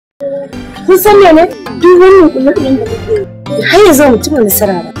kun san ne duk wannan kullun da kuke har yanzu mutum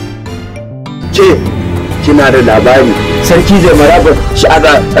nasara ba. Ke kina da labari sarki zai maraba shi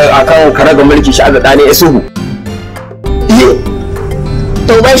aga akan karaga mulki shi aga dane isuhu.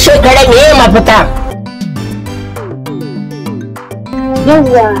 To bai shekara me mafita?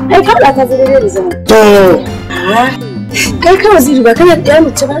 Yawwa, ai ka ta zai da zama. To, kai ka waziri ba kana da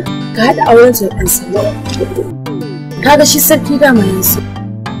mace ba ka haɗa auren su da ɗan sanda. Kaga shi sarki dama yanzu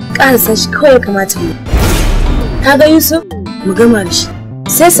ƙarasa shi kawai kamata mu. Kaga Yusuf mu gama da shi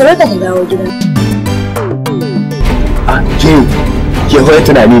sai sarauta ta dawo gidan. Ke hoye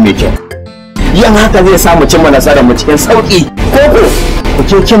tunani mai kyau. Yin haka zai sa mu cimma nasarar mu cikin sauƙi. Koko,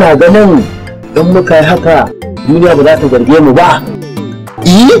 kuke kina ganin in muka yi haka duniya ba za ta zarge mu ba?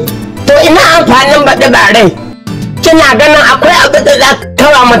 To ina amfanin baɗi rai? Kina ganin akwai abin da za ka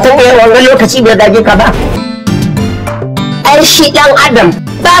kawa mutum ya wanga lokaci bai dage ka ba? Ai shi ɗan adam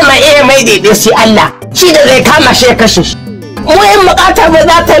ba ma iya mai daidai sai Allah shi da zai kama shi ya kashe shi. Mu in buƙatar ba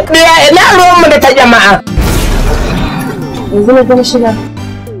za ta biya ina ruwanmu da ta jama'a. Yanzu na gama shiga.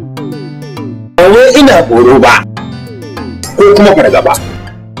 Ba wai ina horo ba ko kuma fargaba.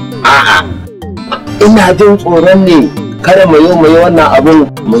 A'a, ina jin tsoron ne kada mu yi wannan abun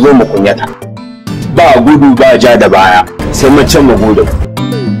mu zo mu kunyata. Ba gudu ba ja da baya sai mu can mu gudu.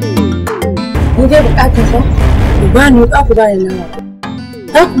 Ni dai bukatar fa ku ba ni wuka ku ba ni nawa.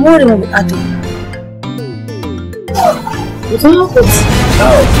 Za ku more mu bukatar. Mutum ya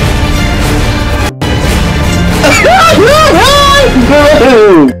kuci.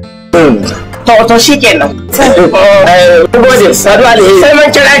 To shi kenan. Gode, sadu alheri. Sai mun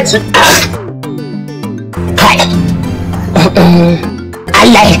kira ki.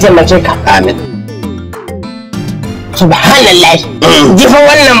 Allah ya taimake ka. Amin. Subhanallah. Jifa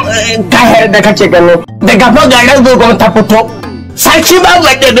wannan kahir da kake gano daga fagarar zogon ta fito. Sarki babu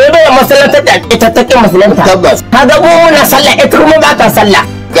wadda bai bai masalanta da ita take masalanta. Tabbas. Kaga mu muna sallah ita kuma ba ta sallah.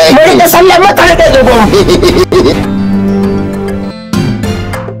 Mu rika sallah maka da zogon.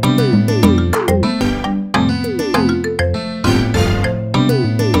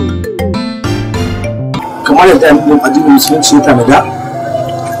 kamar yadda addinin musulunci ya tanada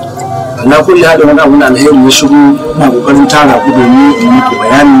na kulle haɗa wani abu na alheri ya shigo na ƙoƙarin tara ku domin in muku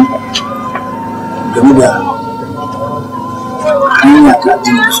bayani game da hanya ta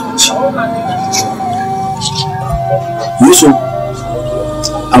addinin musulunci. Yusuf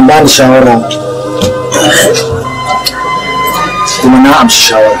an ba ni shawara kuma na amshi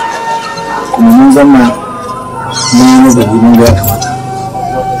shawara kuma mun zama mun yi nazari mun ga ya kamata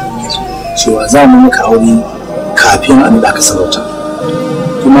cewa za mu maka aure kafin an da aka sarauta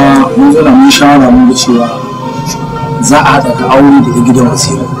kuma mun zana mun shawara mun ga cewa za a haɗa ka aure daga gidan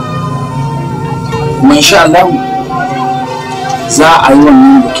wasira kuma insha Allah za a yi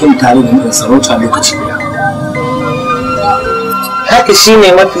wannan bikin tare da mutan sarauta lokaci guda. Haka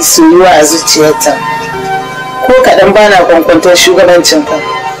shine mafi soyuwa a zuciyarta ko kaɗan bana kwankwantar shugabancinka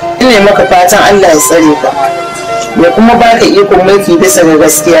ina maka fatan Allah ya tsare ka ya kuma baka ikon mulki bisa ga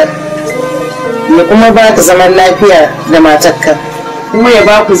gaskiya ya kuma ba ka zaman lafiya da matarka kuma ya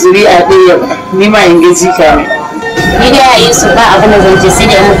ba ku zuri'a ɗaya ni ma in gaji ka ni da Yusuf ba abin da zan ce sai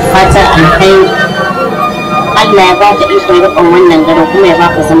da muku fatan alkhairi Allah ya ba ka ikon rikon wannan garin kuma ya ba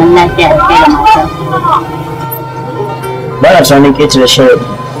ka zaman lafiya da kai da matar ba na tunanin ƙetare sharaɗi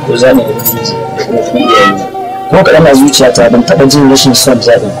ko zane da ubangiji da kuma ku iyaye ko kaɗan a zuciyata ban taɓa jin rashin son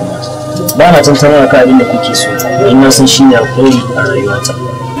zaɓin kuma ba na tantanar ka abin da kuke so don na san shi ne alkhairi a rayuwata.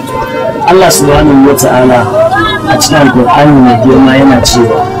 Allah subhanahu wa ta'ala a cikin alƙur'ani mai girma yana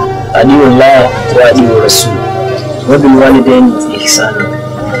cewa adiwallah wa adiwar rasul wa bil walidayni ihsana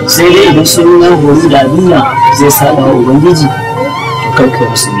sai dai idan sun yi horo da abin da zai saba wa ubangiji to kai kai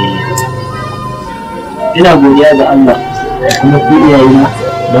musu biyayya. Ina godiya ga Allah da kuma ku iyayena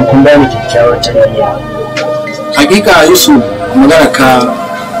don kun bani kyakkyawar tarbiyya. Hakika Yusuf magana ka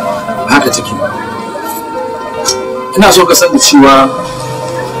haka take. Ina so ka sani cewa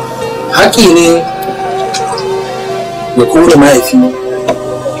haƙi ne ya kore mahaifi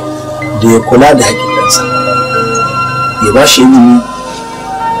da ya kula da haƙin ɗansa, ya ba shi ilimi,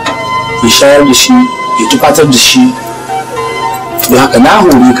 ya shayar da shi, ya tufatar da shi. Don haka na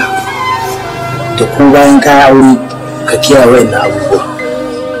hore ka da ko bayan kayan aure ka kiyaye wayannan abubuwa.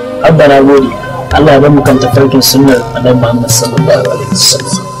 Abba na gode, Allah ya bar mu kan tafarkin sunnar Annabi Muhammad sallallahu alaihi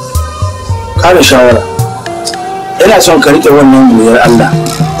wasallam. Kare shawara, ina son ka rike wannan goyar Allah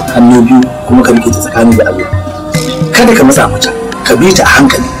hannu biyu kuma ka rike ta tsakani da Allah. Kada ka matsa mata, ka bi ta a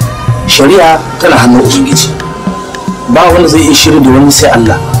hankali. Shari'a tana hannun Ubangiji, ba wanda zai iya shirya da wani sai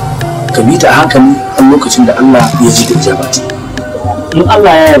Allah. Ka bi ta a hankali a lokacin da Allah ya ji da ijabati. in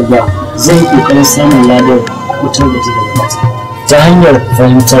Allah ya yarda zai yi kokarin samun ladar mutum da zai gabata ta hanyar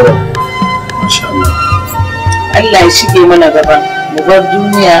fahimtar. Masha Allah. Allah ya shige mana gaba mu bar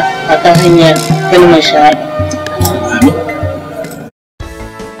duniya a kan hanyar kalmar shahada.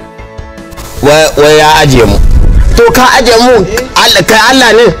 Wai ya aje mu to ka aje mu kai Allah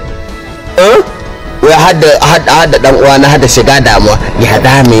ne wai hada dan uwa na hada shiga damuwa ya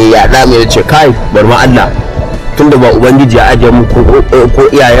dame ya ce kai bar ma Allah tunda ba ubangiji ya aje mu ko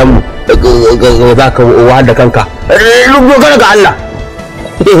iyayen mu za ka wahada kanka dogara ga Allah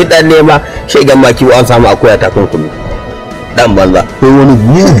dan nema shegan maki an samu akuya ta kan kullu dan banza ko wani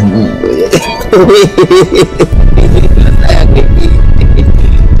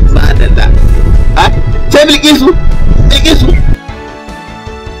ba da ha sai bilkisu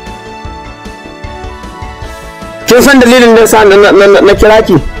kin san dalilin da sa na kira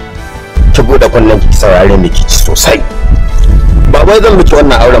ki bude kunnen ki saurare ni ki sosai ba wai zan miki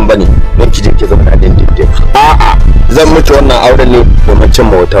wannan auren bane don ki je ki zama da dindindin a'a zan miki wannan auren ne domin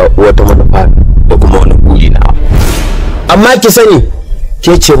cimma wata manufa da kuma wani buri na amma ki sani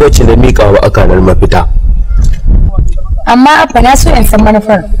ke ce wacce da mika wa akalar mafita amma abba na so in san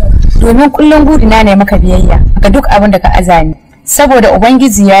manufar domin kullum gudina ne maka biyayya ga duk abin da ka azani saboda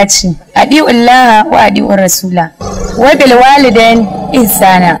ubangiji ya ce adi'ullaha wa adi'ur rasula wa bil walidain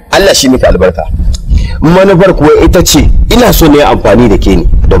ihsana Allah shi miki albarka manufar kuwa ita ce ina so ne amfani da ke ni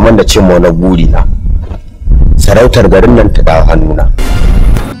domin da cimma wani buri na sarautar garin nan ta dawo hannuna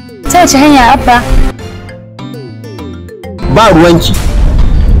ta wace hanya abba ba ruwanki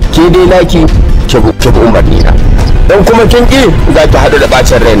ke dai laki ki bi umarni na dan kuma kin ki za ki hadu da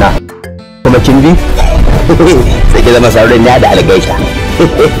bacin raina kuma kin bi sai ki zama sauran ya da algaisha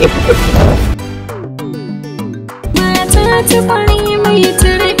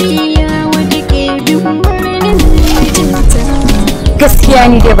gaskiya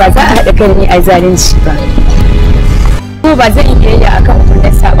ni dai ba za a haɗa kai ni a zalunci ba ko ba zan iya yi akan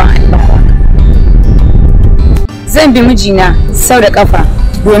umarnin sabon Allah ba zan bi mijina sau da kafa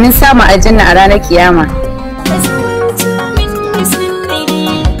domin samun aljanna a ranar kiyama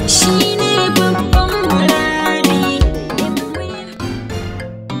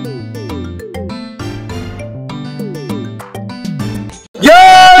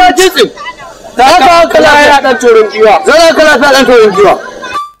kitsin ta haka kala ya dan torin jiwa zan kala ta dan torin jiwa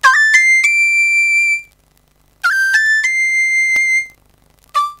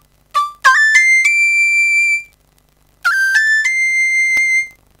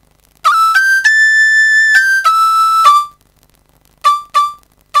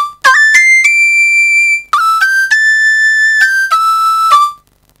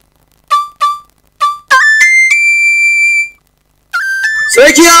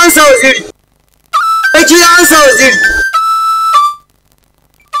Sarki ya ansa waziri. Sarki ya ansa waziri.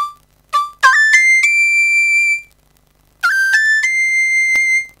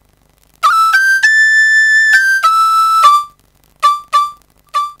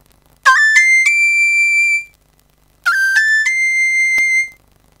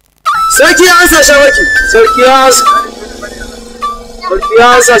 Sarki ya ansa shawaki. Sarki ya ansa. Sarki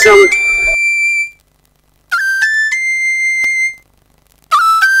ya ansa shawaki.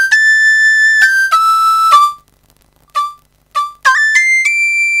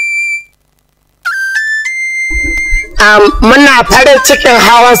 Muna farin cikin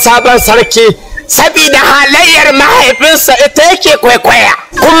hawan sabon sarki saboda halayyar mahaifinsa ita yake kwaikwaya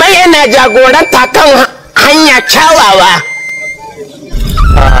kuma yana jagoranta kan hanya kyawawa.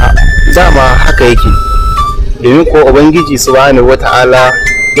 Dama haka yake domin ko Ubangiji subhanahu wata'ala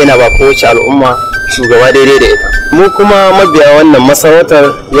yana ba kowace al'umma shugaba daidai da ita. Mu kuma mabiya wannan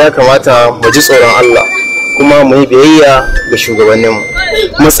masarautar ya kamata mu ji tsoron Allah kuma mu yi biyayya ga shugabanninmu.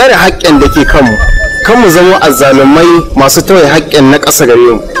 Mu tsare haƙƙin da ke kanmu. Kan mu zama azzalumai masu tauye haƙƙin na ƙasa gare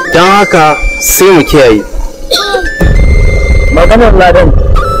mu don haka sai mu kiyaye. Maganar ladan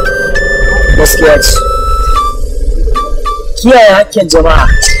gaskiya ce kiyaye haƙƙin jama'a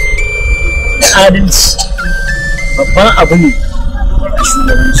da adalci babban abu ne a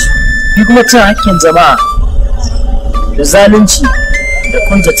shugabanci shi kuma cin haƙƙin jama'a da zalunci da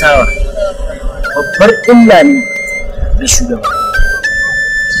kuntatawa babbar illa ne da shugaba.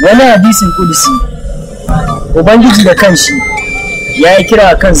 Wani hadisin kudusi Ubangiji da kanshi ya yi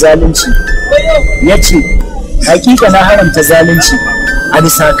kira kan zalunci ya ce hakika na haramta zalunci a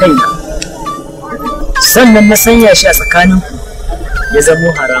bisa kaina sannan na sanya shi a tsakaninku ya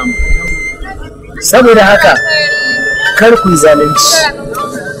zamo haramu saboda haka kar ku yi zalunci.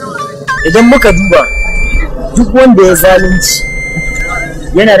 Idan muka duba duk wanda ya zalunci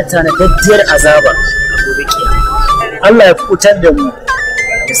yana da tanadaddiyar azaba a gobe kiyama. Allah ya kubutar da mu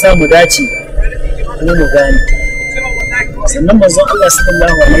ya sa mu dace kuma mu gane. Sannan manzon Allah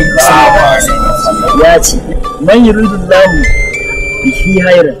sallallahu alaihi wasallam ya ce man yuridullahu bihi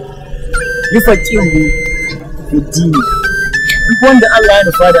khairan yufaqihu fi din. Duk wanda Allah ya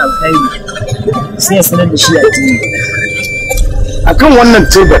nufa da alkhairi sai ya sanar da shi addini. Akan wannan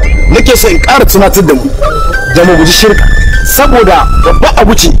turba nake so in ƙara tunatar da mu guji shirka, saboda babban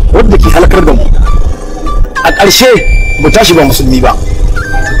abu ce wadda ke halakar da mu. A ƙarshe mu tashi ba musulmi ba,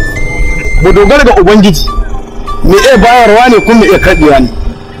 mu dogara ga ubangiji, me iya bayarwa ne kuma me iya karɓewa ne.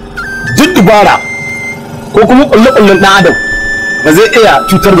 Duk dubara ko kuma ƙulle-ƙullen ɗan adam ba zai iya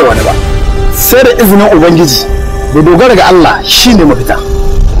cutar da wani ba, sai da izinin ubangiji. Mu dogara ga Allah shine mafita.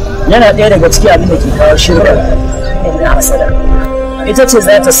 Yana ɗaya daga cikin abin da ke kawo shirka na hasada. Ita ce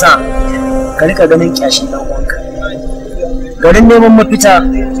za ta sa ka rika ganin kyashin ɗan uwanka. Garin neman mafita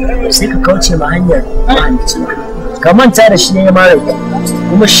sai ka kauce ma hanyar mahalicci, ka manta da shi ya mara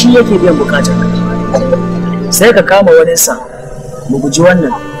kuma shi yake biyan bukatar ka. Sai ka kama wani sa, mu guji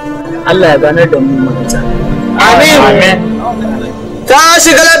wannan. Allah ya ganar da mu mafita. Amin. Ta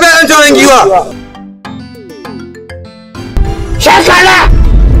shiga lafiyar tuwon giwa. Shekara!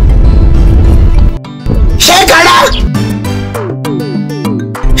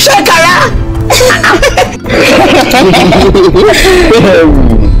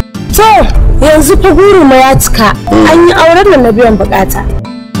 To, yanzu fa guru ma ya cika. An yi auren nan na biyan bukata.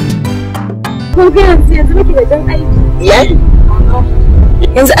 Kun ga yanzu muke da dan aiki.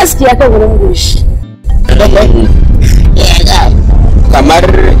 Yanzu aski ya kan wurin goshi. Kamar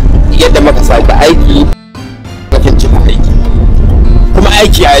yadda muka sake aiki, kafin cika aiki. Kuma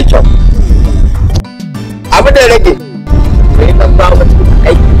aiki ya yi kyau. Abu da rage, sai nan ba mutum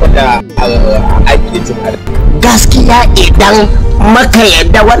aiki da ake cin arziki. Gaskiya idan maka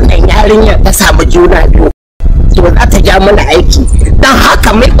yadda wannan yarinyar ta samu juna biyu, to za ta ja mana aiki. Don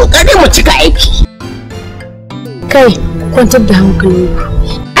haka mai kokari mu cika aiki. Kai, kwantar da hankali.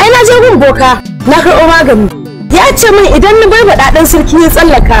 Ai na je gun boka, na karɓo magani. Ya ce min idan na bar baɗaɗen sarki ya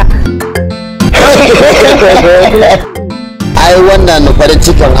tsallaka. Ai wannan farin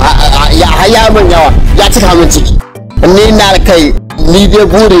cikin ya min yawa, ya cika min ciki. Ni na kai, ni dai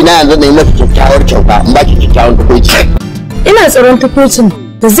buri na yanzu na yi maka kyakkyawar kyauta, in baki kyakkyawan tukuici. Ina tsaron tukuicin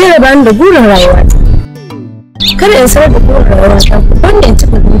da zai raba ni da burin rayuwata. Kada in sanar da burin rayuwata, wanda in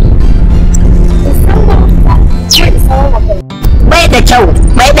cika buri. Bai da kyau,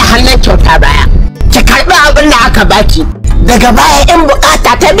 bai da hannun kyauta baya. Ki karɓi abin da aka baki, daga baya in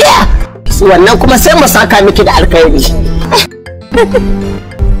bukata ta biya, wannan kuma sai mu saka miki da alkhairi.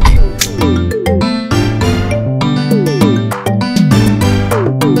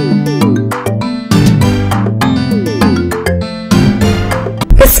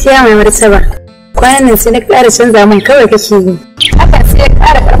 Gaskiya mai martaba, kwanan nan sai na ƙara canza min kawai kake yi. Haka sai ya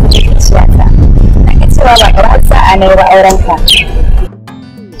ƙara ƙarfafa zuciyata. Na ga cewa ba ƙarar sa'a na yi ba aurenka.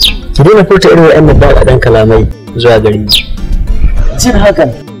 Ki daina furta irin waɗannan baƙaɗen kalamai zuwa gare ni. Jin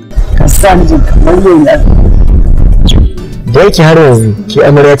hakan kan sa ni jin kamar yau ya. Da yake har yanzu ki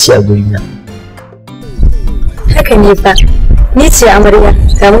amarya ce a gurina. Haka ne fa, ni ce amarya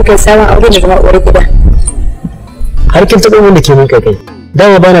kamun kai sabon aure da zama uwar gida. Har kin taɓa min da ke min kai.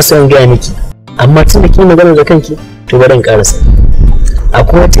 Dama ba na so in gaya miki, amma tun da kin magana da kanki, to bari in ƙarasa.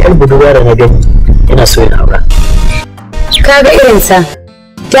 Akwai wata 'yar budurwa da na gani, ina so in aura. Ka ga irinsa,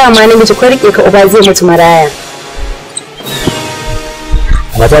 dama namiji ko riƙe ka uba zai mutu maraya.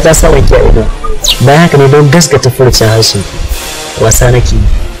 Mata ta sa wanke a ido, bayan haka ne don gaskata furucin harshen wasa nake.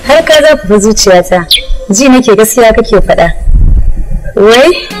 Har ka zafafa zuciyata, ji nake gaskiya kake faɗa.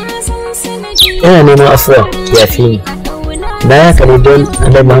 Wai? Ina neman afuwa, yafi ni. Bayan haka ne don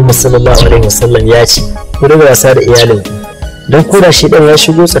Annabi Muhammad sallallahu alaihi wasallam ya ce, ku riga wasa da iyalinku, don koda shi ɗan ya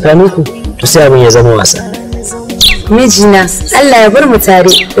shigo tsakaninku, to sai abin ya zama wasa. Mijina, Allah ya bar mu tare,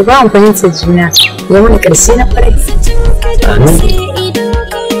 da ba mu fahimtar juna, ya mana ƙarshe na farai. Amin.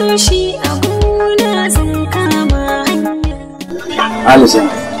 Alison.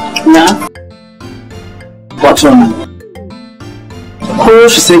 Na? Wato, ko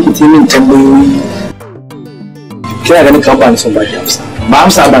shi sai ki min tambayoyi. Kina ganin kan ba ni son baki amsa. Ba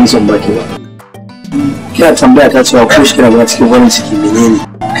amsa ba ni son baki ba. Kina tambaya ta cewa ko shi kina ganin cikin wani ciki menene?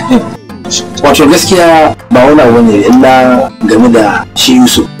 Wato gaskiya ba wani abu ne illa game da shi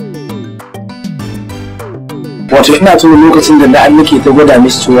Yusuf. Wato ina tuna lokacin da na nake ta gwada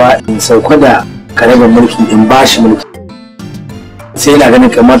mishi cewa in sauka da karagar mulki in ba shi mulki. Sai ina ganin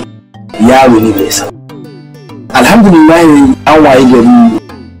kamar yaro ne bai san. Alhamdulillah an waye gari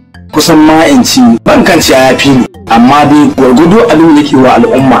kusan ma in ci ban kan ci ya fi ni, amma dai gwargwado abin da yake wa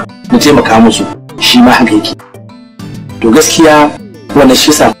al'umma mu taimaka musu shi ma haka yake. To gaskiya wannan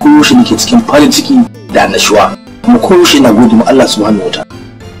shi yasa koyaushe nake cikin farin ciki da annashuwa kuma koyaushe ina gode ma Allah subhanahu wataala.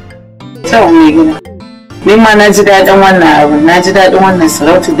 Tsawon mai gida. Ni ma na ji daɗin wannan abu, na ji daɗin wannan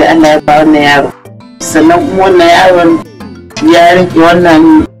sarautar da Allah ya ba wannan yaro. Sannan kuma wannan yaron ya riƙe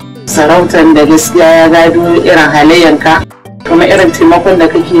wannan sarautar da gaskiya ya gado irin halayyanka, kuma irin taimakon da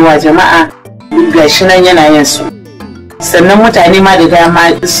kake wa jama'a duk gashi nan yana yin su. Sannan mutane ma da dama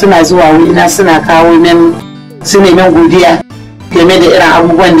suna zuwa wurina suna kawo min su neman godiya game da irin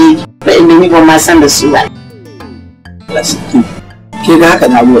abubuwan da yake ba inda ni ban ma san da su ba. Ke ga haka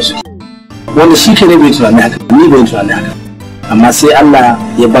na abuwa su wanda shi ke ne bai tunani haka ni bai tunani haka amma sai Allah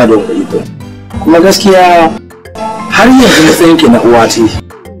ya ba da wani iko kuma gaskiya har yanzu matsayin ke na uwa ce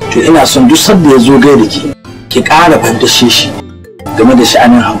to ina son duk sanda ya zo gai da ki ƙara fahimtashe shi game da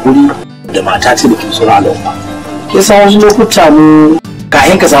sha'anin hankuri da mata ce da ke tsoron al'umma ke san wasu lokuta mu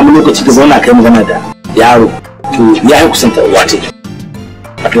kafin ka samu lokaci ka zauna kai magana da yaro to ya yi kusanta uwa ce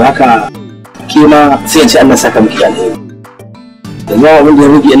to haka ke ma sai in ci Allah saka miki alheri yanzu abin da ya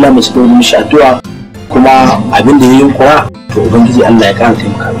rage Allah mai cikin mishi addu'a kuma abin da ya yi kura to ubangiji Allah ya ƙara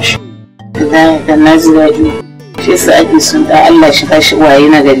taimaka mishi da na ji daɗi shi yasa ake son da Allah shi kashi uwaye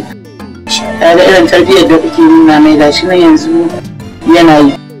na gari kaga irin tarbiyyar da kake nuna mai gashi na yanzu yana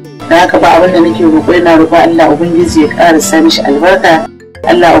yi da haka ba abin da nake roƙo ina roƙo Allah ubangiji ya ƙara sa mishi albarka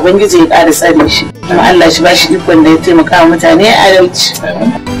Allah ubangiji ya ƙara tsare shi kuma Allah shi ba shi ikon da ya taimaka wa mutane a adalci.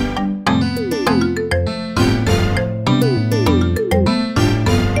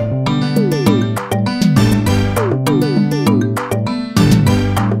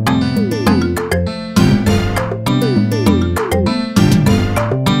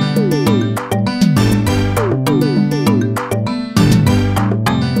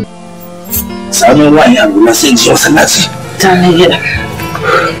 samun wa'ayi a gona sai in ji masallaci ta na gida.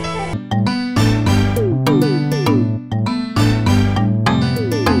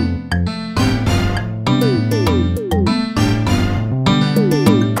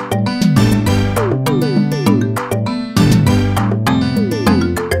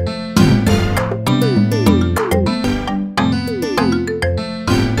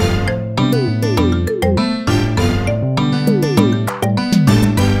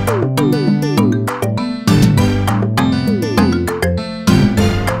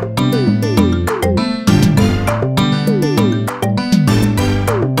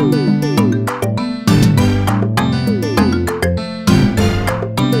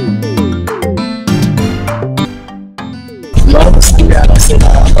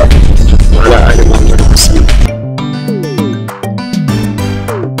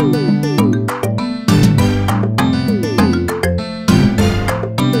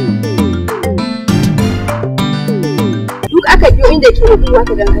 inda ke ruwa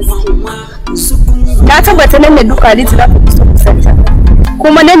ka dan haske na tabbata nan ne duka litu za ku kusa kusanta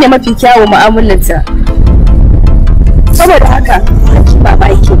kuma nan ne mafi kyawun mu'amalarta saboda haka ba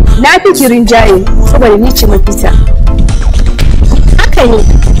baki na fi kirin jaye saboda ni ce mafita haka ne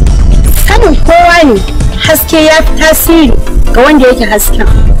sanin kowa ne haske ya fi tasiri ga wanda yake hasken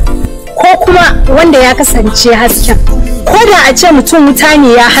ko kuma wanda ya kasance hasken ko da a ce mutum wuta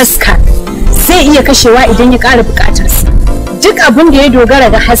ne ya haska zai iya kashewa idan ya ƙara buƙatarsa duk abin da ya dogara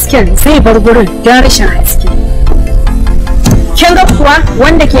ga hasken zai bar gurin don rashin haske kin ga kuwa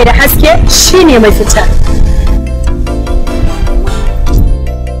wanda ke da haske shine mafita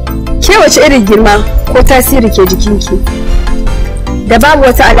ke wace irin girma ko tasiri ke jikinki da babu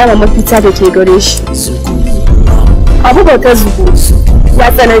wata alama mafita da ke gare shi abu bautar zugu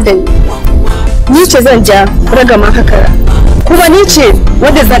ya tsanar da ni ce zan ja ragama haka kuma ni ce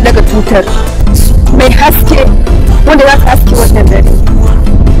wanda zan daga tutar mai haske wanda za ta haske wannan dare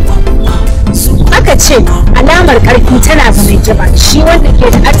aka ce alamar karfi tana ga mai kiba shi wanda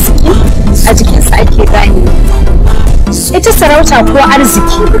ke da arziki a jikinsa ake gane ita sarauta ko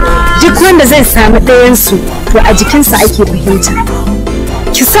arziki duk wanda zai samu ɗayansu to a jikinsa ake fahimta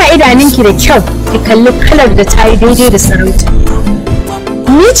ki sa idanunki da kyau ki kalli kalar da ta yi daidai da sarauta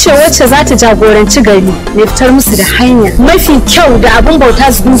ni ce wacce za ta jagoranci gari mai fitar musu da hanya mafi kyau da abin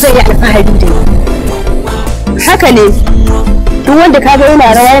bauta zugun zai yi alfahari da ni haka ne duk wanda ka ga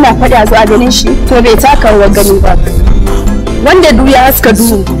yana rawa yana faɗi a zuwa ganin shi to bai taka rawar gani ba wanda duk ya haska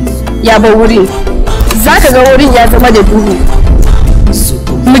duhu ya bar wurin za ka ga wurin ya zama da duhu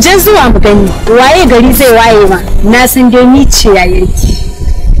mu je zuwa mu gani waye gari zai waye ma na san dai ni ce yayanki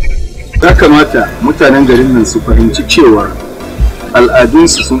ya kamata mutanen garin nan su fahimci cewar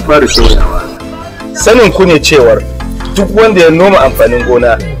al'adunsu sun fara sauyawa sanin ku ne cewar duk wanda ya noma amfanin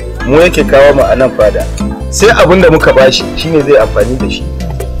gona mu yake kawo mu a nan fada sai abin da muka bashi shine zai amfani da shi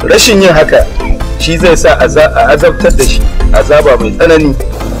rashin yin haka shi zai sa a azabtar da shi azaba mai tsanani.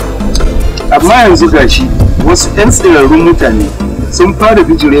 Amma yanzu gashi wasu 'yan tsirarrun mutane sun fara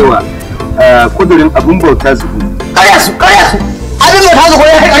bijirewa a kudurin abin bauta ZUGUM. Karya su abin bauta ZUGUM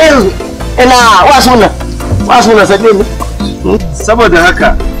ya kai yanzu ina wasu na sabbin ne. Saboda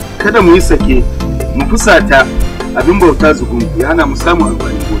haka kada mu yi sake mu fusata abin bauta ZUGUM ya hana mu samun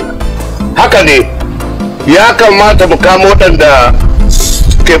amfani gona. Haka ne, ya kamata mu kamo waɗanda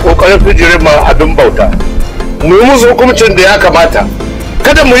ke ƙoƙarin fijire ma abin bauta. Mu yi musu hukuncin da ya kamata.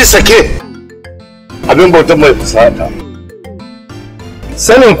 Kada mu yi sake abin bautan mai fusata.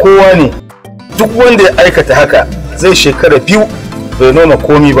 Sanin kowa ne duk wanda ya aikata haka zai shekara 2 bai noma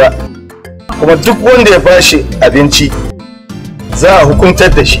komi ba, kuma duk wanda ya bashi abinci za a hukuntar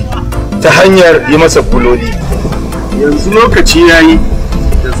da shi ta hanyar yi masa buloli. Yanzu lokaci ya yi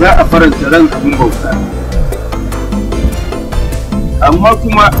da za a faranta ran abin bauta, amma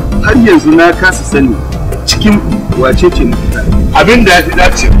kuma har yanzu na kasa sani cikin wace ce mafita. Abin da ya fi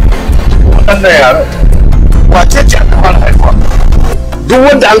dace waɗannan yaran wace ce aka fara haihuwa. Duk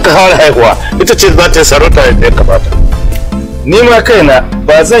wanda an ka fara haihuwa ita ce za ta yi sarauta da ya kamata. Ni ma kaina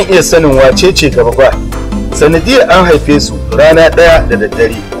ba zan iya sanin wace ce gaba ba. Sanadiyar an haife su rana ɗaya da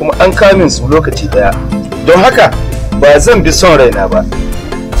daddare kuma an kamin su lokaci ɗaya, don haka ba zan bi son raina ba.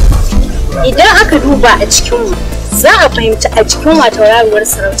 Idan aka duba a cikinmu za a fahimci a cikin wa tauraruwar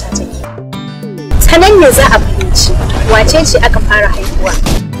sarauta take. Ta nan ne za a fahimci wace ce aka fara haihuwa.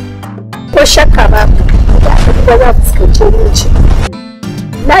 Ko shakka ba da aka duba za a fuskanci wuce.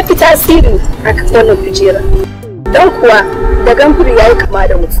 Na fi tasiri a kan wannan kujera, don kuwa da gamfuri ya yi kama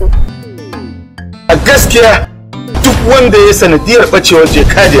da mutum. A gaskiya duk wanda ya sanadiyar ɓacewar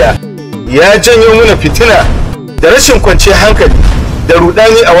jekadiya ya janyo mana fitina da rashin kwanciyar hankali da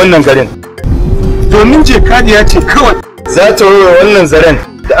rudani a wannan garin. Domin jekadiya ce kawai za ta rura wannan zaren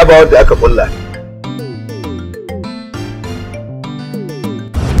da abawar da aka kulla.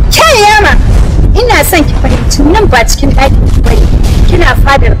 Yama, ina son ki fahimci nan ba cikin ɗakin ki bane, kina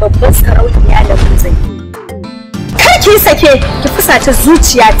fadar babban sarauniya da munzai. Kar ki sake ki fusata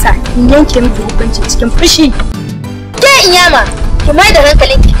zuciyata in yanke miki hukunci cikin fushi. Ke Yama, ki mai da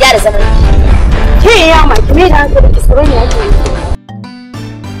hankalin ki gyara zaman ki. Ke Yama, ki mai da hankalin ki sarauniya ke.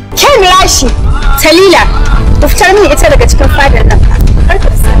 Ke Milashi, Talila, ku fitar mini ita daga cikin fadar nan. Kar ki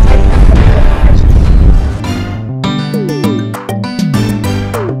fusata.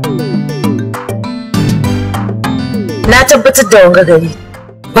 Na tabbatar da wanga gari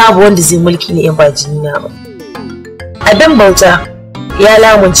babu wanda zai mulki ni in ba jinina ba. Abin bauta ya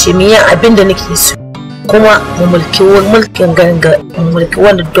lamunce min yin abin da nake so, kuma mu mulkin ganga mu mulki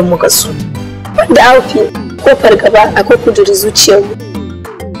wanda don muka so. Wanda auki ko fargaba akwai kuduri zuciyarmu.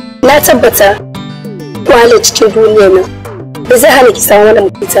 Na tabbata wale cikin duniyar nan ba zai hana ki samu wani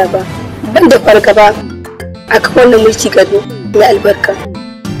mafita ba. Ban da fargaba akan wannan mulki gado mai albarka.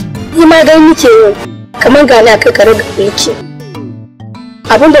 Ni ma gani nake yau kamar gani a kai kare da mulki.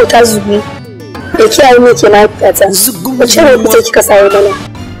 Abin bauta ZUGUM da kiyaye ne ke na fata. Wace ne kuta kika sayo mana?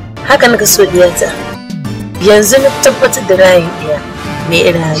 Haka naka so diyata. Yanzu na tabbatar da rayin iya mai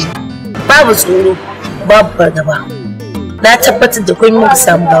irayi. Babu tsoro, babu fargaba. Na tabbatar da kun muka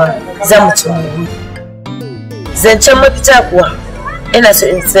samu gawa za mu ci mu. Zancen mafita kuwa ina so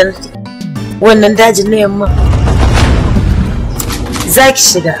in san wannan dajin na yamma. Za ki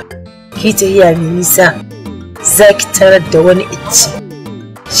shiga ki tafiya mai nisa, za ki tarar da wani icce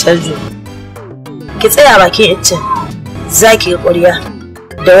sharjo. Ki tsaya bakin iccen, za ki ga ƙwarya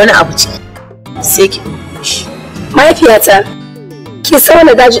da wani abu ciki, sai ki ɗauko shi. Mahaifiyata, ki san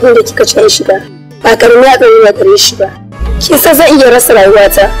wani daji ɗin da kika can shiga ba ƙarami ya ɗari ya gare shi ba. Ki san zan iya rasa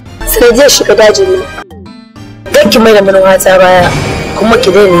rayuwata sanadiyar shiga dajin nan. Don ki mai da manufata baya kuma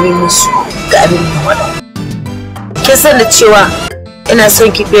ki daina yi musu ga abin da wada. Kin san da cewa ina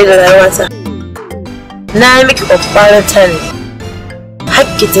son ki fiye da rayuwata. Na yi miki kwakwaran tare.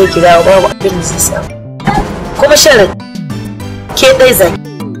 Hakki ta ki dawo babu abin da zai samu. Kuma sharar ke ɗai zaki.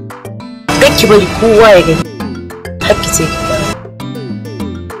 Don ki bari kowa ya gani. Hakki ta ki dawo.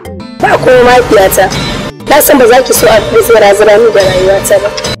 Ba kuma mahaifiyata, na san ba za ki so a zai razana ni da rayuwata ba.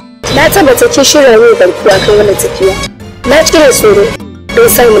 Na tabbata kin shirya min garkuwa kan wannan tafiya. Na cire tsoro don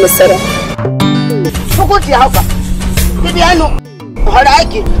samun nasara. Hukunci hauka. Bibiyanu. Har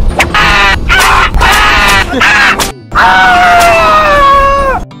ake.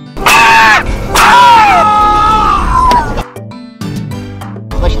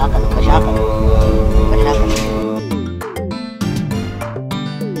 Bashi haka, bashi haka. Bashi haka.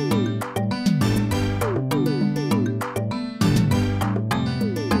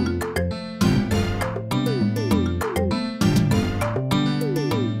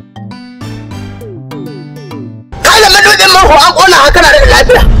 murhu an kona haka na da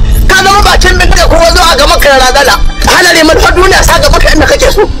lafiya ka zama bakin bin da kuma zuwa ga maka razana hana ne mun duniya sa ga maka inda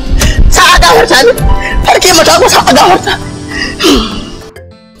kake so sa a gafarta ne farke mata ko sa a gafarta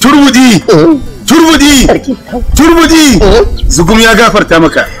turbudi zugum ya gafarta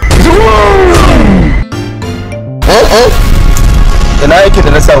maka ina yake da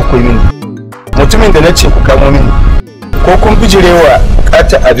na sa ku mini mutumin da na ce ku kamo mini ko kun bijirewa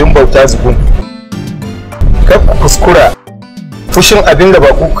bukatar abin bauta zugum kar ku kuskura fushin abin da ba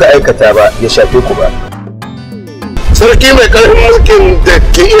ku kuka aikata ba ya shafe ku ba sarki mai karfin mulkin da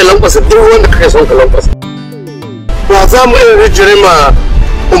ke iya lankwasa duk wanda kake son ka lankwasa ba za mu iya rijire ma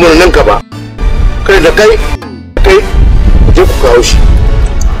umarninka ba kai da kai je ku kawo shi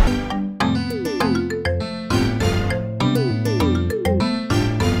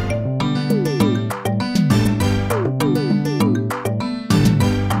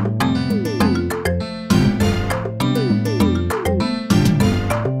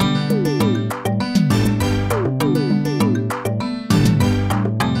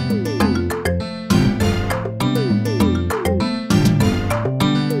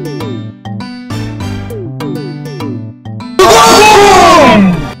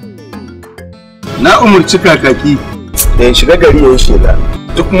na umurci kakaki da ya shiga gari ya yi shela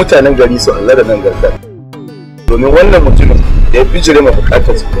duk mutanen gari su Allah da nan garkar domin wannan mutumin da ya bijire ma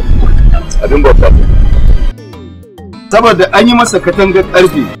bukatar su abin bauta saboda an yi masa katangar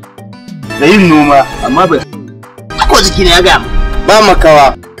karfe da yin noma amma ba ko jiki ne ya ga ba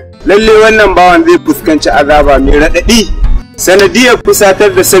makawa lalle wannan bawan zai fuskanci azaba mai raɗaɗi sanadiyar fusatar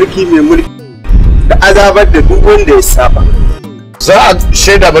da sarki mai mulki da azabar da duk wanda ya saba za a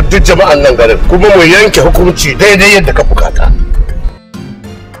shaida ba duk jama'an nan garin kuma mu yanke hukunci daidai yadda ka bukata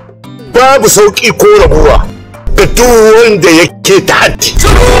babu sauki ko rabuwa ga duk wanda yake ta haddi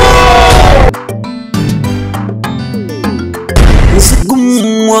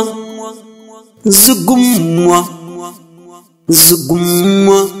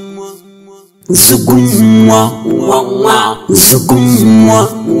zugumwa zugumwa wawa zugumwa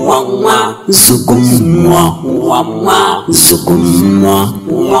wawa zugumwa wawa zugumwa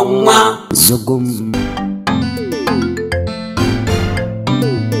wawa zugum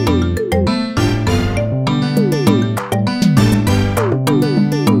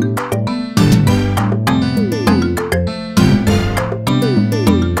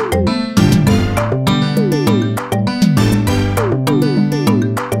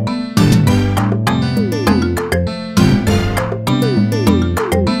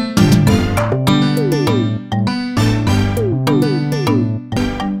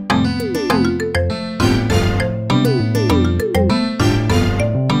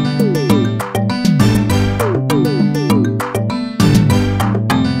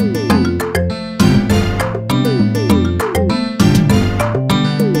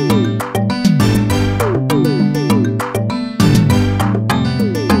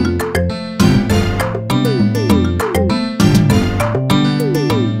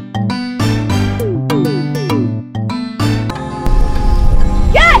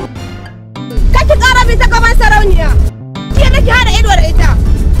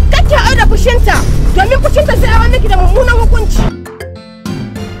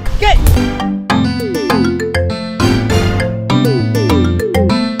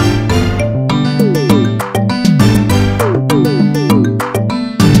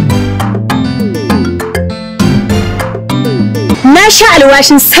sha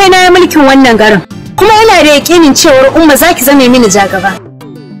alwashin sai na yi mulkin wannan garin kuma ina da yakinin cewar umma zaki zame mini jagaba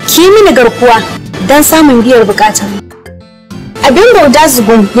ki mini garkuwa don samun biyar bukatar abin bauta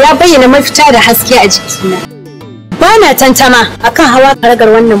zugum ya bayyana mafita da haske a jikina ba na tantama akan hawa karagar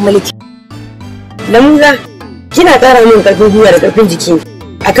wannan mulki Lamuza kina ƙara min ƙarfin gwiwa da ƙarfin jiki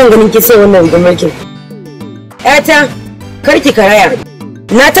akan ganin ki sai wannan mulkin ƴata karki karaya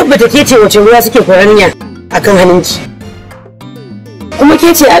na tabbata ke ce wace ruwa suke kwaranya akan hannunki kuma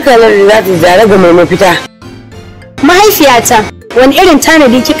ke ce akalar da za ta zara ga mai mafita. Mahaifiyata wani irin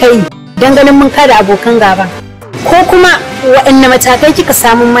tanadi kika yi don ganin mun kada abokan gaba ko kuma waɗanne matakai kika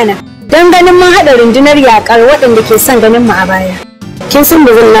samun mana don ganin mun haɗa rundunar yaƙar waɗanda ke son ganin mu a baya. Kin san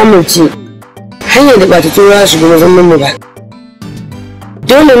ba zan lamunci hanyar da ba ta tura su ga zaman mu ba.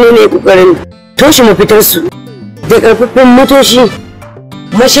 Dole ne ne ƙoƙarin toshe mafitarsu da ƙarfafin motoci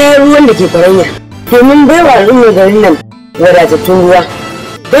mashayar ruwan da ke kwaranya domin baiwa al'ummar garin nan wadatattun ruwa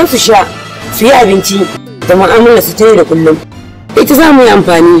don su sha su yi abinci da mu'amala su ta yau da kullum. Ita za mu yi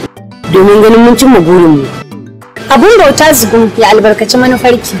amfani domin ganin mun cimma burinmu. Abun bauta zugum ya albarkaci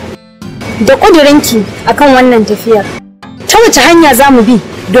manufarki da ƙudurinki akan wannan tafiyar. Ta wace hanya za mu bi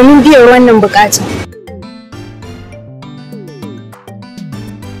domin biyan wannan buƙata?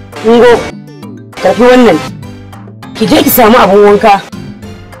 Ungo, tafi wannan. Ki je ki samu abin wanka.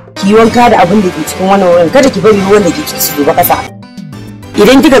 Ki yi wanka da abin da ke cikin wannan wurin, kada ki bari ruwan da ke ciki su zuba ƙasa.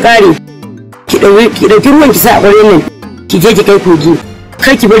 Idan kika kare, ki ɗauki ruwan ki sa a ƙwarin nan, ki je ki kai kogi.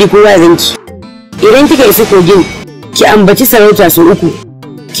 Kar ki bari kowa ya ganki. Idan kika isa kogin, ki ambaci sarauta sau 3,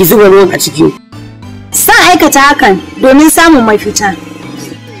 ki zuba ruwan a ciki. San aikata hakan domin samun mafita.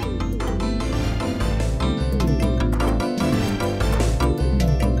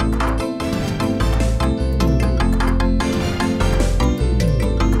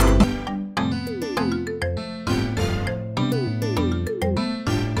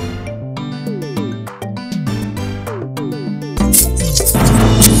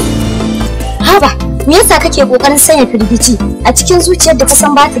 Haba, me yasa kake kokarin sanya firgici a cikin zuciyar da ka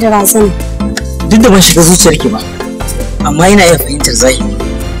san ba ta da razana? Duk da ban shiga zuciyarki ba, amma ina iya fahimtar zahiri.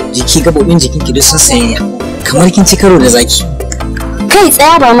 Jiki gabobin jikinki duk sun sayayya, kamar kin ci karo da zaki. Kai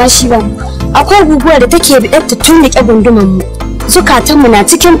tsaya ba ma shi ba. Akwai guguwar da take bidar ta tunnuke gunduman mu. Zukatanmu na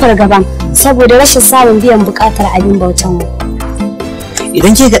cikin fargaba saboda rashin samun biyan bukatar abin bautan mu.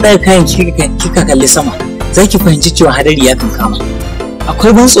 Idan kika daga kayan kika kalli sama, zaki fahimci cewa hadari ya kankama.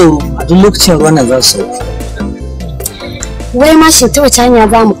 Akwai ban tsoro a duk lokacin ruwan nan za su sauka. Wai ma shi ta wace hanya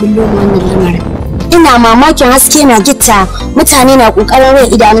za mu bullo wannan lamarin? Ina mamakin haske na gitta, mutane na kokarin rai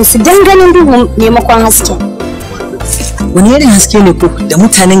idanunsu don ganin duhu maimakon haske. Wani irin haske ne ko da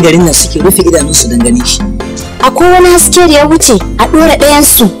mutanen garin nan suke rufe idanunsu don ganin shi? Akwai wani haske da ya wuce a ɗora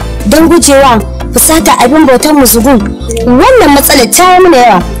ɗayansu don gujewa fusata abin bautar mu ZUGUM. Wannan matsalar ta yi mana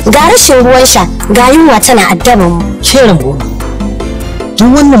yawa, ga rashin ruwan sha, ga yunwa tana addaban mu. Shirin gona.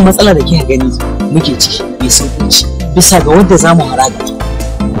 Duk wannan matsala da kika gani muke ciki mai sauƙi bisa ga wadda za mu haraga.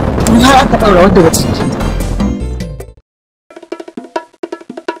 In har aka ɗaura wadda wata jikinta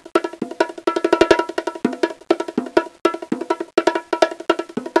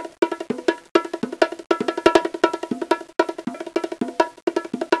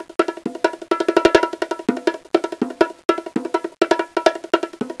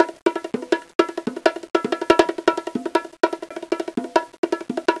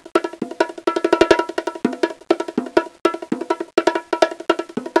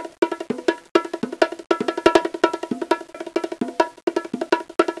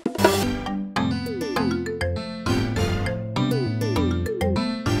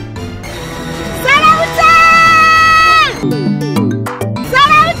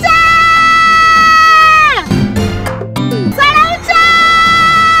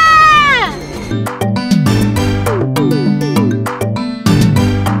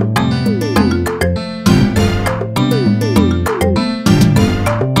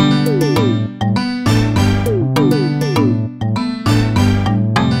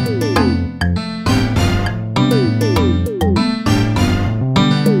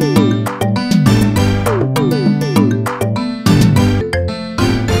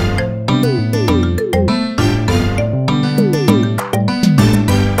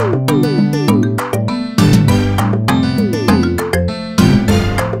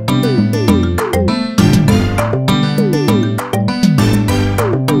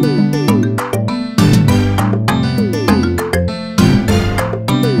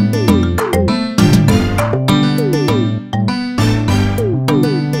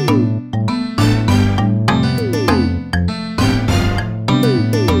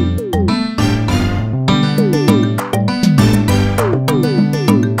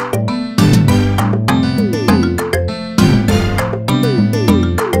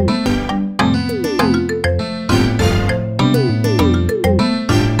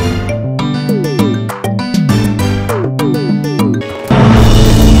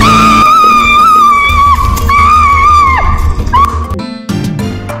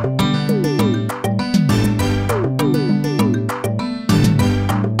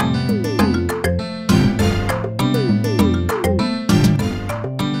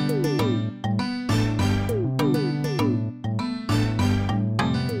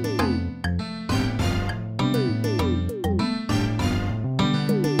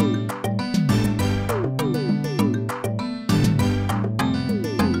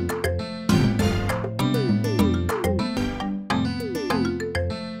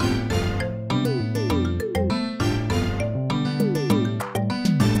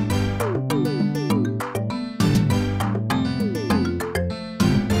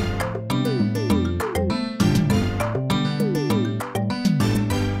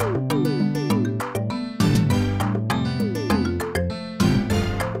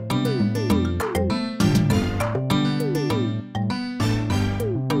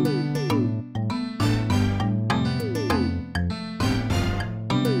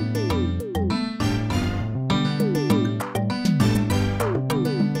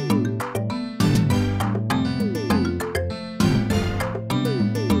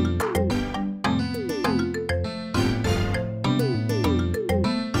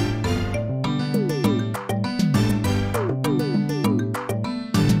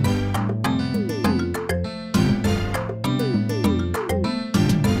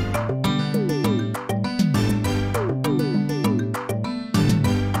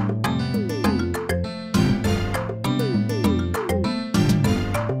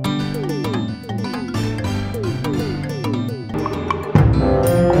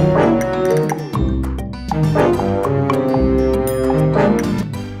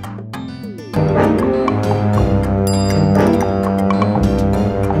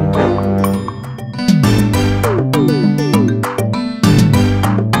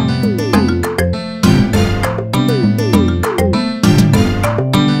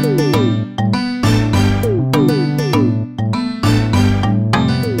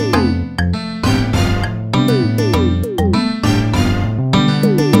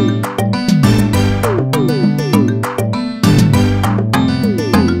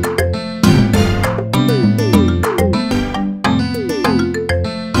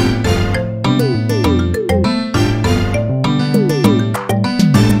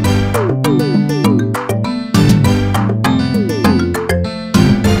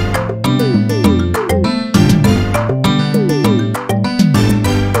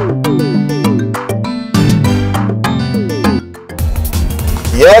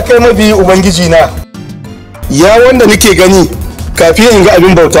ya kai mabi ubangiji na, ya wanda nake gani kafin in ga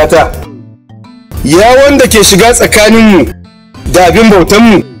abin bautata, ya wanda ke shiga tsakaninmu da abin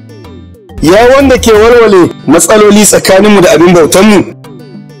bautanmu, ya wanda ke walwale matsaloli tsakaninmu da abin bautanmu,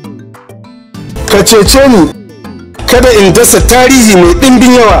 ka cece ni kada in dasa tarihi mai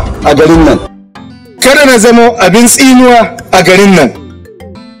ɗimbin yawa a garin nan, kada na zama abin tsinuwa a garin nan.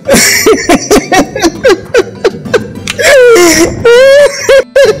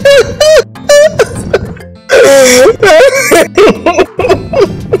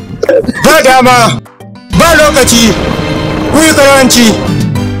 Ba dama, ba lokaci, kuyi karanci,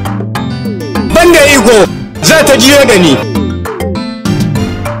 banda iko za ta jiyo da ni.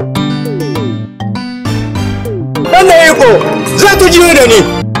 Banda iko za ta jiyo da ni.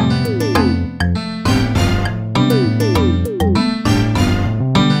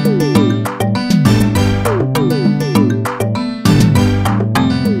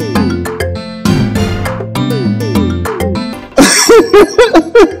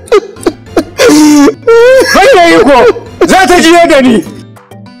 Banda iko za ta jiyo da ni.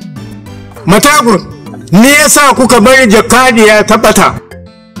 Matagun, me yasa kuka bari jakadiya ta bata?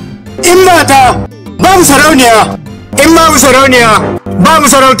 In ba ta, babu sarauniya. In babu sarauniya, babu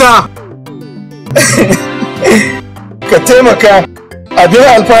sarauta. Ka taimaka abin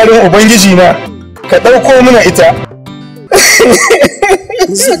alfarin ubangiji na, ka ɗauko mana ita.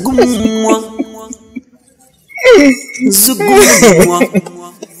 Zugumwa, zugumwa,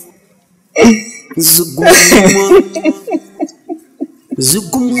 zugumwa.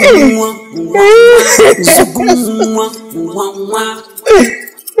 Zugumwa, zugumwa,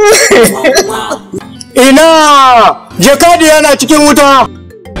 ina jakadi yana cikin wuta,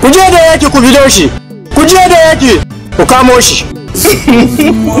 ku je da yaki ku bido shi, ku je da yaki ku kamo shi.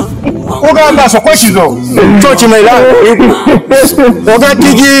 Oga ba su kwashi zo, coci mai la. Oga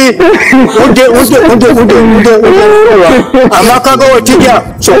tigi, ude. Amma kaga wa tigiya,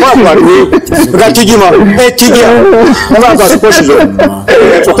 so ba faru. Ga tigi ma, tigiya. Oga ba su kwashi zo.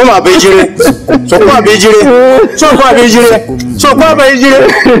 So kuma bai jire, so kuma bai jire, so kuma bai jire, so kuma bai jire,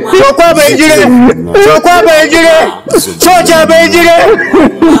 so kuma bai jire, so kuma bai jire, so ja bai jire.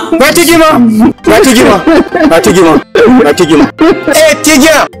 Ga tigi ma, ga tigi ma, ga tigi ma, ga tigi ma.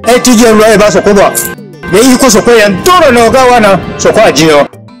 Tigia no ba so kuba me yi ko so ko yan toro no ga wana so ko ajiyo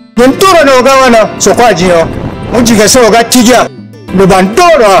yan toro no ga wana so ko ajiyo mun ji ga so ga tigia do ban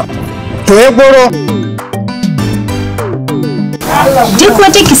toro to e goro. Duk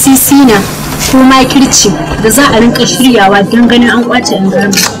wata kisisina ko makirci da za a rinka shiryawa don ganin an kwace yan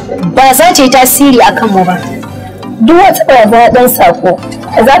garin ba za ta yi tasiri akan mu ba. Duk wata ɗaya ɗan sako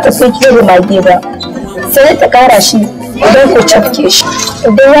za ta so kere mage ba sai ta kara shi idan ku cafke shi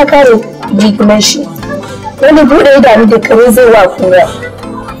idan ya kare jikinan shi wani buɗe idanu da kare zai wa kura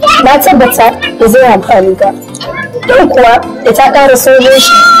na tabbata da zai amfani ba don kuwa da ta kara sojo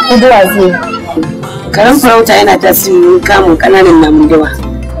shi guduwa zai yi. Karen farauta yana tasirin kamun kananan namun dawa.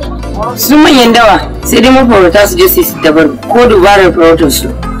 Su manyan dawa sai dai mafarauta su je su dabar ko dubarar farautar su.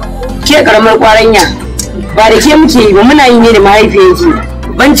 Ke karamar kwaranya ba da ke muke yi ba, muna yi ne da mahaifiyarki.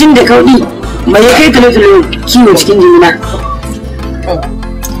 Bancin da kauɗi mai ya kai tulo kiwo cikin jimina.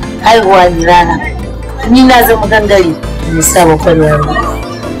 Haihuwa ni rana, ni na zama gangare mai saba kwarewar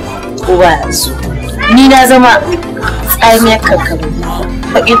ko ba su. Ni na zama tsamiyar kankare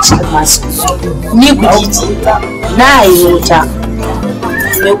bakin cikin masu. Ni gudiji na haihu wuta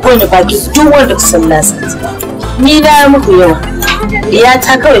mai kone baki duk wanda kusan nasa. Ni na muku yawa,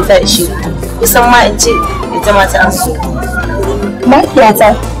 iyata kawai ta ishe kusan ma in ce ita ma ta amsu.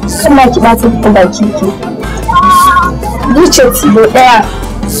 Mafiyata suna ki ba ta da baki ki. Zuciyar tilo ɗaya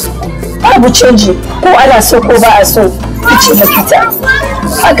babu canji ko ana so ko ba a so kice mafita.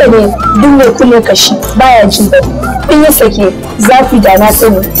 Haka ne duk mai kulle kashi baya jin bari. In ya sake zafi da na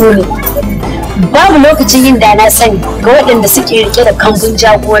sani dole. Babu lokacin yin da na sani ga waɗanda suke rike da kambun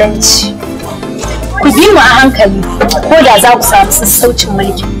jagoranci. Ku bi mu a hankali ko da za ku samu sassaucin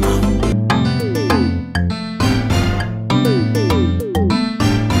mulki.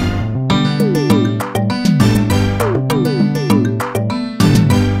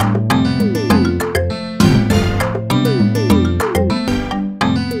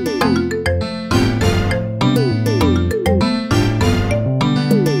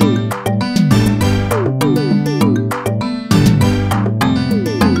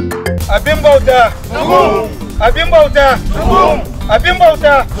 Abin bauta! Abin bauta! Abin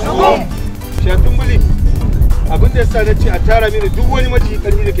bauta! Shatun buli, abin da ya sa na ce a tara mini duk wani maji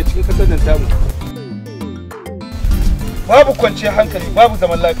karfi da ke cikin kasar nan tamu. Babu kwanciyar hankali, babu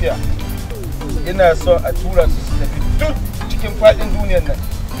zaman lafiya. Ina so a tura su tafi duk cikin faɗin duniyar nan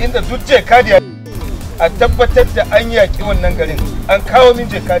inda duk jakadiya a tabbatar da an yaƙi wannan garin an kawo min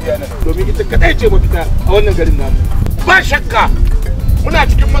jakadiya nan domin ita kadai ce mafita a wannan garin namu. Ba shakka muna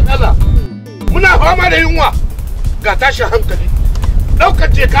cikin matsala, muna fama da yunwa ga tashin hankali, ɗaukar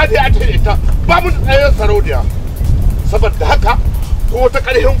jakadiya a tare ita ba mu da tsayin sarauniya. Saboda haka ko ta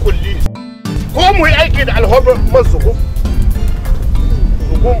ƙarfin kulli ko mu yi aiki da alhormar man zugum.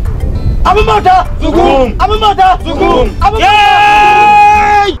 Abin mata! Zugum! Abin mata! Zugum! Abin mata!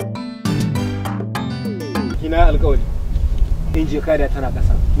 Kina alƙawari. In je kada tana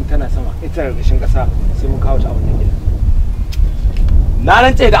ƙasa, in tana sama, ita tana ƙarshen ƙasa sai mun kawo ta a wannan gida. Na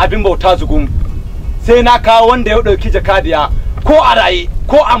rantse da abin bauta zugum. Sai na kawo wanda ya ɗauki jakadiya ko a raye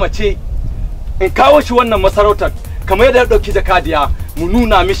ko a mace. In kawo shi wannan masarautar kamar yadda ya ɗauki jakadiya mu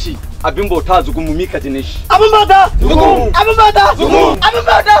nuna mishi abin bauta zugum mu mika jinin shi. Abin bauta zugum! Abin bauta zugum! Abin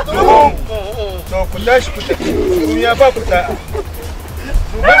bauta zugum! To ku tashi ku tafi. Duniya ba ku ta.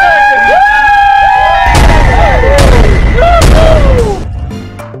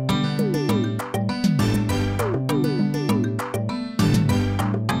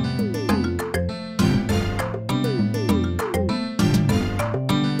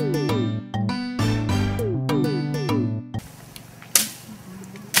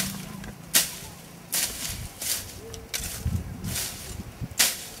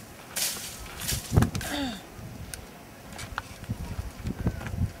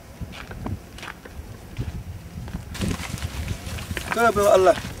 Kana bai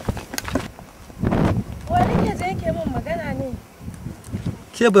Allah. Wani ke je yake min magana ne?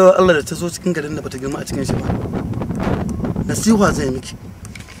 Ke bai Allah da ta zo cikin garin da bata girma a cikin shi ba. Nasiha zai miki.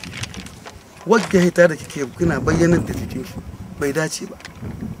 Wagga hita da kike kina bayyanar da jikinki bai dace ba.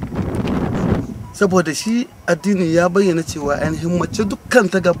 Saboda shi addini ya bayyana cewa ainihin mace dukkan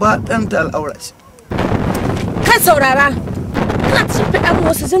ta gaba ɗanta al'aura ce. Kan saurara. Kana cikin faɗa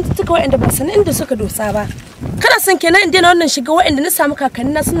wasu zantuttuka waɗanda ban san inda suka dosa ba. Kana son kenan in daina wannan shiga waɗanda na samu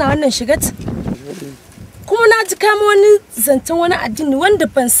kakannina suna wannan shigat? Kuma na ji kama wani zancen wani addini wanda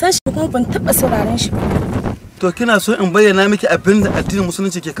ban san shi kuma ban taɓa sauraron shi ba. To kina so in bayyana miki abin da addinin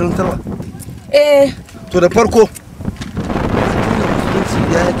musulunci ke karantarwa? To da farko addinin musulunci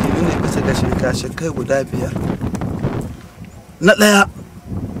ya yake nuna bisa ga shirka-shirkai guda 5. Na ɗaya,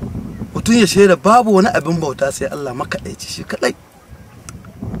 mutum ya shaida babu wani abin bauta sai Allah makaɗaici shi kaɗai.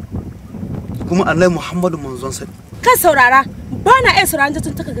 Kuma Annabi Muhammadu manzon sa. Kan saurara, ba na iya sauraron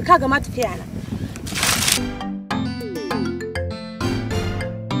tuntuka ga kaga ma tafiya na.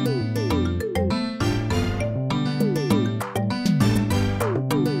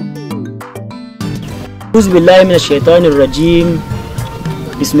 Auzu billahi minash shaitanir rajim.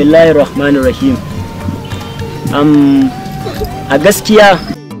 Bismillahir rahmanir rahim. A gaskiya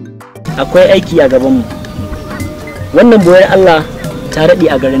akwai aiki a gaban mu. Wannan boyar Allah ta raɗe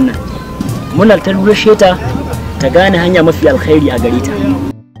a garin nan. Muna ta rushe ta ta gane hanya mafi alkhairi a gare ta.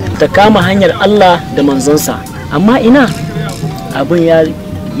 Ta kama hanyar Allah da manzonsa. Amma ina abin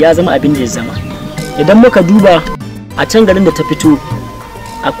ya zama abin da ya zama. Idan muka duba a can garin da ta fito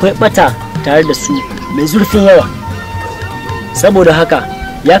akwai bata tare da su mai zurfin yawa. Saboda haka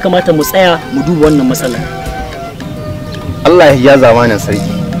ya kamata mu tsaya mu duba wannan matsalar. Allah ya zamanin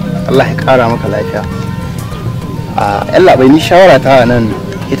sarki. Allah ya kara maka lafiya. Allah bai ni shawara ta nan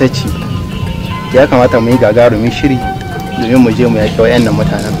ita ce ya kamata mu yi gagarumin shiri domin mu je mu yaƙi wayannan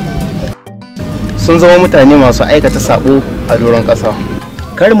mutanen. Sun zama mutane masu aikata sabo a doron ƙasa.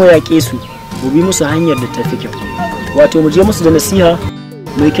 Kar mu yaƙe su, mu bi musu hanyar da ta fi kyau. Wato mu je musu da nasiha,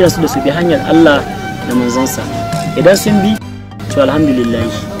 mu yi kiransu da su bi hanyar Allah da manzansa. Idan sun bi, to alhamdulillah.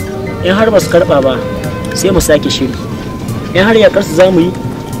 In har ba su karɓa ba, sai mu sake shiri. In har yaƙar su za mu yi,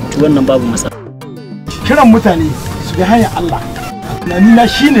 to wannan babu matsala. Kiran mutane su bi hanyar Allah. Tunanina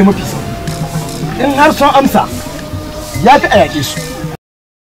shine mafi sauki. In har sun amsa ya ta yaƙe su.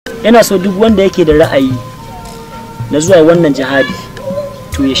 Yana so duk wanda yake da ra'ayi na zuwa wannan jihadi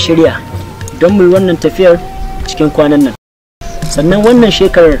to ya shirya don mu yi wannan tafiyar cikin kwanan nan. Sannan wannan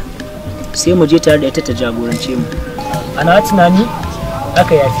shekarar sai mu je tare da ita ta jagorance mu. Ana tunani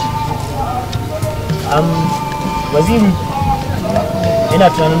haka yafi. Waziri yana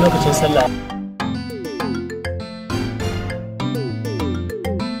tunanin lokacin sallah.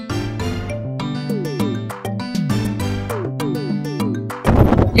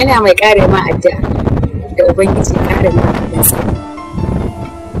 Ina mai kare ma addu'a da ubangiji kare ma addu'a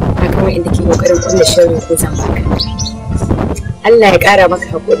haka mai inda ke kokarin kulle sharri ko zamba Allah ya kara maka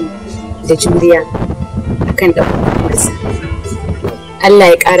hakuri da juriya akan ɗaukarsa. Allah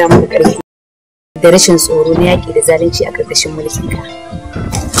ya kara maka ƙarfi da rashin tsoro na yaƙi da zalunci a ƙarƙashin mulkinka.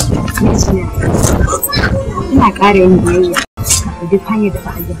 Ina ƙara yin biyayya da duk hanyar da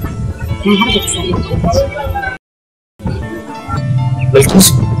ba a yi don har da ka sami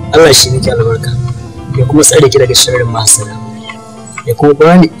Bilkisu, Allah shi miki albarka ya kuma tsare ki daga sharrin mahasada ya kuma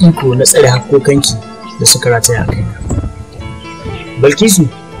ba ni iko na tsare hakokanki da suka rataya a kaina. Bilkisu,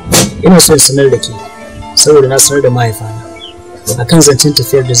 ina son sanar da ke saboda na sanar da mahaifana akan zancen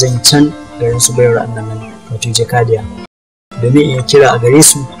tafiyar da zan yi can garin su bayar Allah nan wato jakadiya domin in kira a gare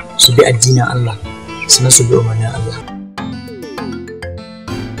su su bi addinin Allah sannan su bi umarnin Allah.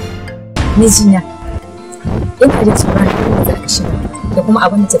 Mijina, ina da tsoron da za ka shiga da kuma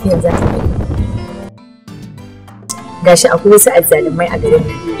abin da tafiyar za ta yi. Gashi akwai wasu azzalumai a garin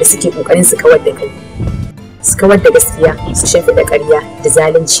nan da suke kokarin su kawar da kai. Su kawar da gaskiya su shafi da ƙarya da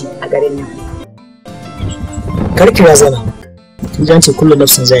zalunci a garin nan. Karki razana, kin ji an ce kullu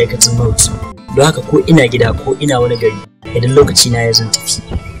nafsin za'iqatul maut. Don haka ko ina gida ko ina wani gari idan lokaci na ya zan tafi.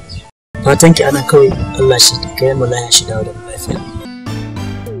 Fatan ki anan kawai Allah shi kai mu lafiya shi dawo da lafiya.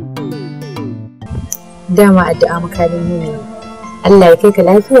 Dama addu'a makalin ne. Allah ya kai ka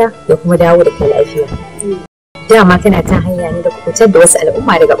lafiya ya kuma dawo da kai lafiya. Dama kana kan hanya ne da kubutar da wasu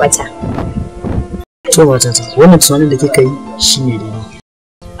al'umma daga bata. To matata, wannan tunanin da kika yi shine daidai.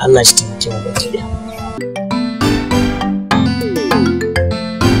 Allah shi taimake mu baki daya.